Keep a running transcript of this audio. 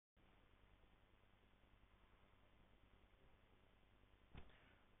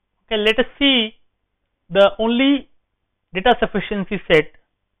Okay, let us see the only data sufficiency set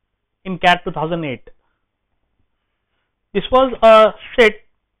in CAT 2008. This was a set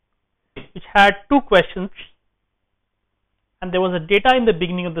which had two questions, and there was a data in the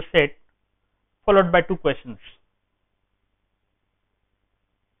beginning of the set followed by two questions.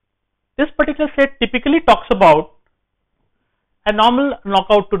 This particular set typically talks about a normal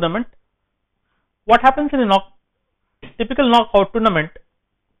knockout tournament. What happens in a typical knockout tournament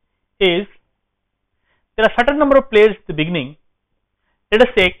is there are certain number of players at the beginning. Let us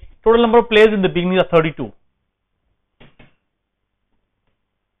say total number of players in the beginning are 32.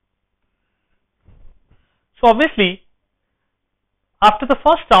 So obviously, after the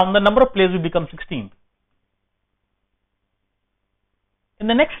first round, the number of players will become 16. In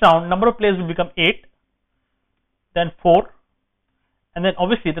the next round, number of players will become 8, then 4, and then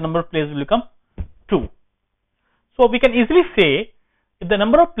obviously the number of players will become 2. So we can easily say if the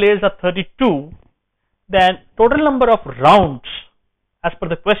number of players are 32, then total number of rounds as per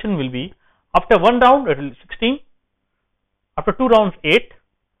the question will be, after one round it will be 16, after 2 rounds 8,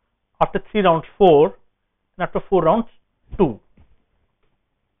 after 3 rounds 4, and after 4 rounds 2.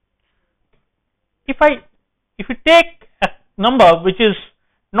 If we take a number which is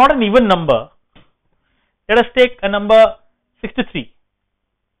not an even number, let us take a number 63,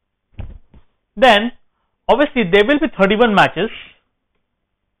 then obviously there will be 31 matches,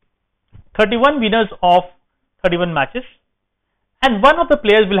 31 winners of 31 matches, and one of the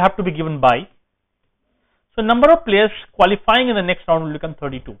players will have to be given bye. So number of players qualifying in the next round will become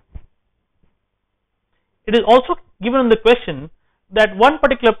 32. It is also given in the question that one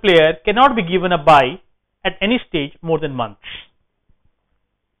particular player cannot be given a bye at any stage more than once.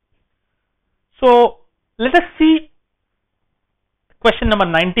 So let us see question number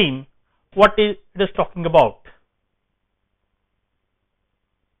 19, what it is talking about.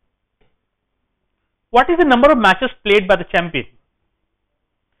 What is the number of matches played by the champion?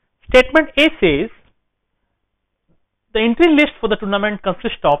 Statement A says the entry list for the tournament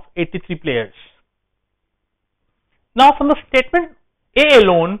consists of 83 players. Now from the statement A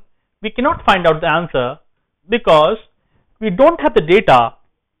alone, we cannot find out the answer because we don't have the data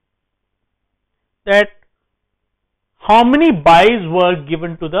that how many byes were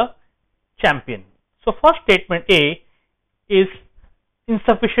given to the champion. So first statement A is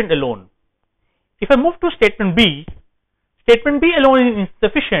insufficient alone. If I move to statement B alone is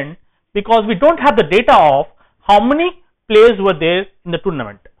insufficient because we don't have the data of how many players were there in the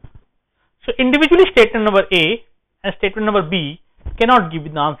tournament. So individually statement number A and statement number B cannot give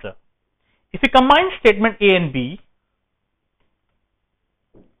you the answer. If we combine statement A and B,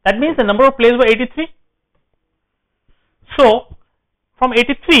 that means the number of players were 83. So from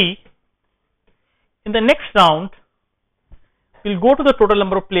 83, in the next round, we will go to the total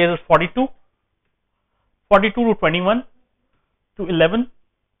number of players as 42, 42 to 21, to 11,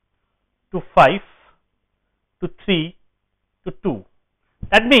 to 5, to 3, to 2.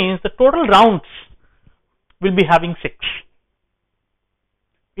 That means the total rounds will be having 6.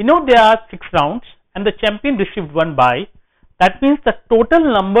 We know there are 6 rounds and the champion received 1 bye. That means the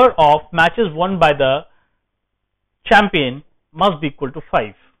total number of matches won by the champion must be equal to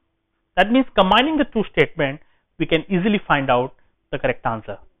 5. That means combining the two statements, we can easily find out the correct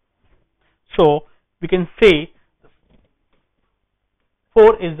answer. So we can say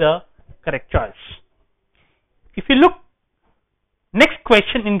 4 is the correct choice. If you look next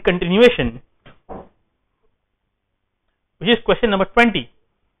question in continuation, which is question number 20,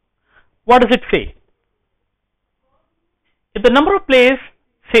 what does it say? If the number of players,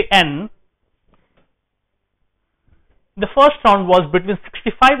 say n, the first round was between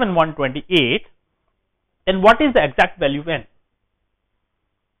 65 and 128, then what is the exact value of n?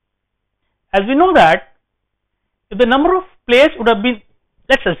 As we know that if the number of players would have been,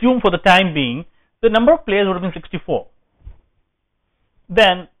 let's assume for the time being, the number of players would have been 64.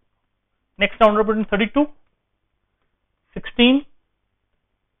 Then next round would have been 32, 16,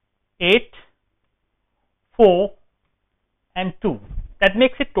 8, 4 and 2. That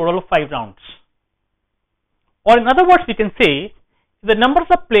makes it total of 5 rounds. Or in other words, we can say if the numbers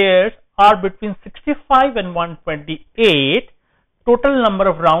of players are between 65 and 128, total number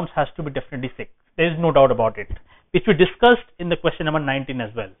of rounds has to be definitely 6. There is no doubt about it, which we discussed in the question number 19 as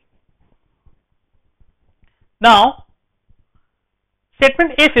well. Now,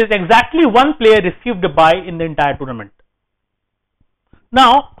 statement A says exactly one player received a bye in the entire tournament.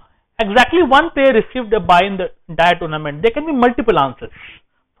 Now, exactly one player received a bye in the entire tournament. There can be multiple answers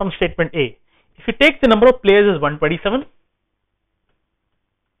from statement A. If you take the number of players as 127,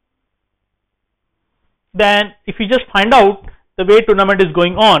 then if you just find out the way tournament is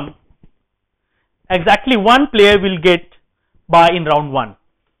going on, exactly one player will get bye in round 1.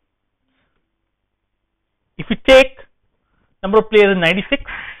 If we take number of players is 96,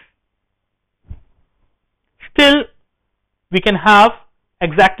 still we can have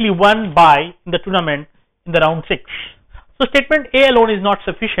exactly one bye in the tournament in the round 6. So statement A alone is not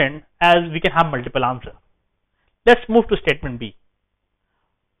sufficient, as we can have multiple answers. Let's move to statement B.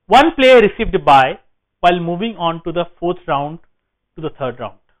 One player received a bye while moving on to the 4th round to the 3rd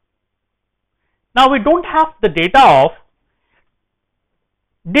round. Now we don't have the data of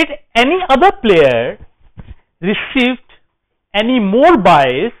did any other player received any more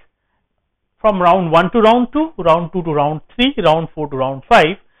byes from round 1 to round 2, round 2 to round 3, round 4 to round 5.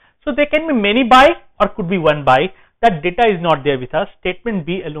 So there can be many bye or could be one bye. That data is not there with us. Statement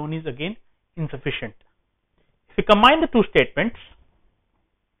B alone is again insufficient. If we combine the two statements,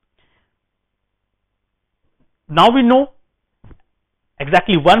 now we know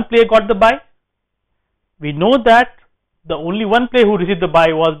exactly one player got the bye. We know that the only one player who received the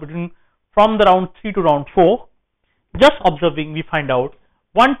bye was from the round 3 to round 4. Just observing, we find out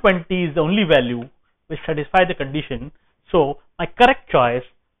 120 is the only value which satisfies the condition. So my correct choice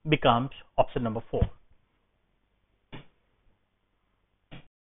becomes option number 4.